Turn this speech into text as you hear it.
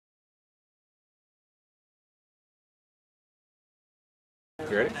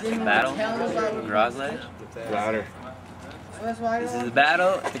You ready? Battle, Graz ledge. Louder. This is the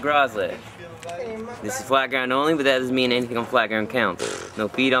battle at the Graz ledge. This is flat ground only, but that doesn't mean anything on flat ground counts. No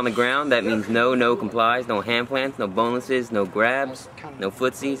feet on the ground, that means no complies, no hand plants, no bonuses, no grabs, no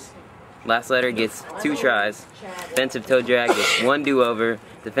footsies. Last letter gets 2 tries. Defensive toe drag gets 1 do-over.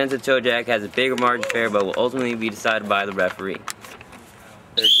 Defensive toe drag has a bigger margin of error, but will ultimately be decided by the referee.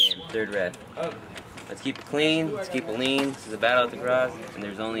 Third game, third ref. Let's keep it clean, let's keep it lean. This is a battle at the Graz, and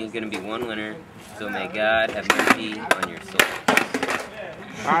there's only going to be one winner. So may God have mercy on your soul.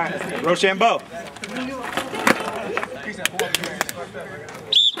 Alright, Rochambeau.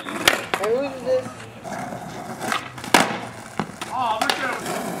 Hey, who is this?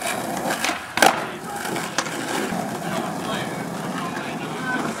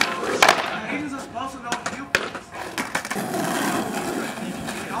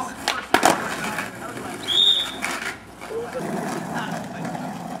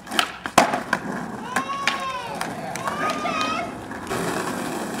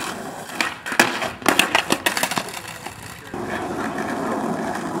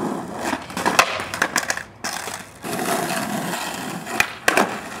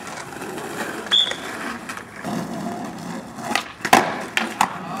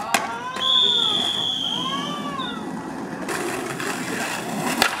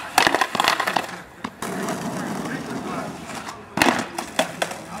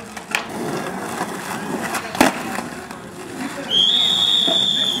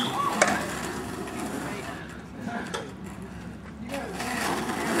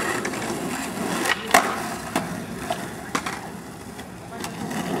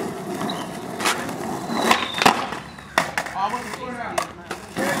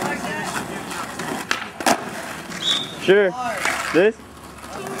 Sure. This?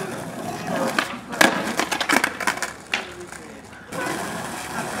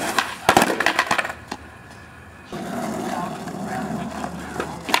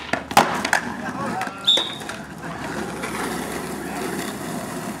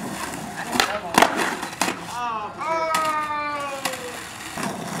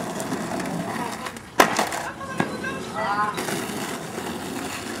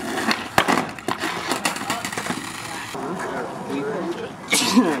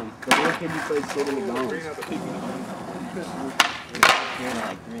 The little kid you played skate in the ground.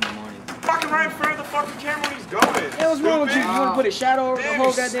 Fucking right in front of the fucking camera when he's going. Hey, what's wrong with you? You want to put a shadow over the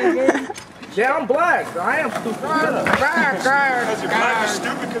whole goddamn game? Yeah, I'm black. I am stupid. Because you're black, you're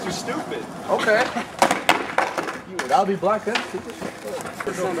stupid because you're stupid. Okay. I'll be black then.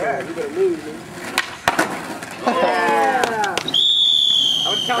 It's so bad. You better lose, man. Yeah.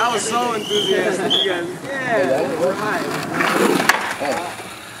 That was so enthusiastic, you guys. Yeah. We're high.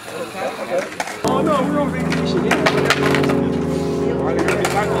 Oh no, we're on vacation. Yeah.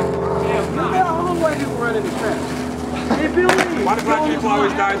 Look at all the white people running the trash. Hey, Billy. Why do black people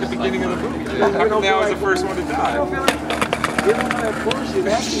always die at the beginning of the movie? How come they always the first one to die? They don't have bullshit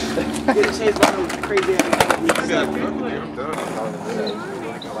after. Get chased by those crazy ass.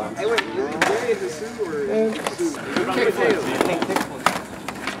 Hey, wait, Jerry is a suit or a suit? Mateo.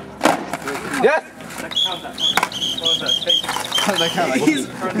 Yes! He's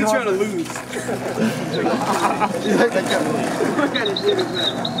trying to lose.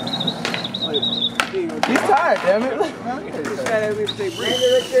 He's tired, damn it.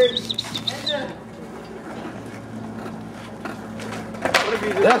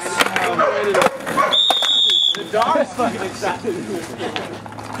 Yes. The dog's fucking excited.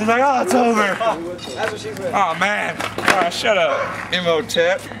 He's like, oh, it's over. That's what she said. Oh, man. All right, shut up,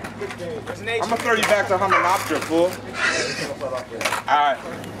 Imhotep. I'm gonna throw you back to Hominoptera, fool. Alright.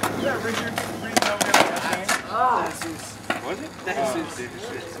 Is that Richard? Was it?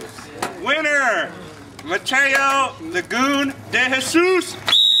 Winner! Mateo, the Goon de Jesus!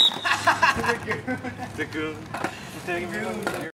 The Goon.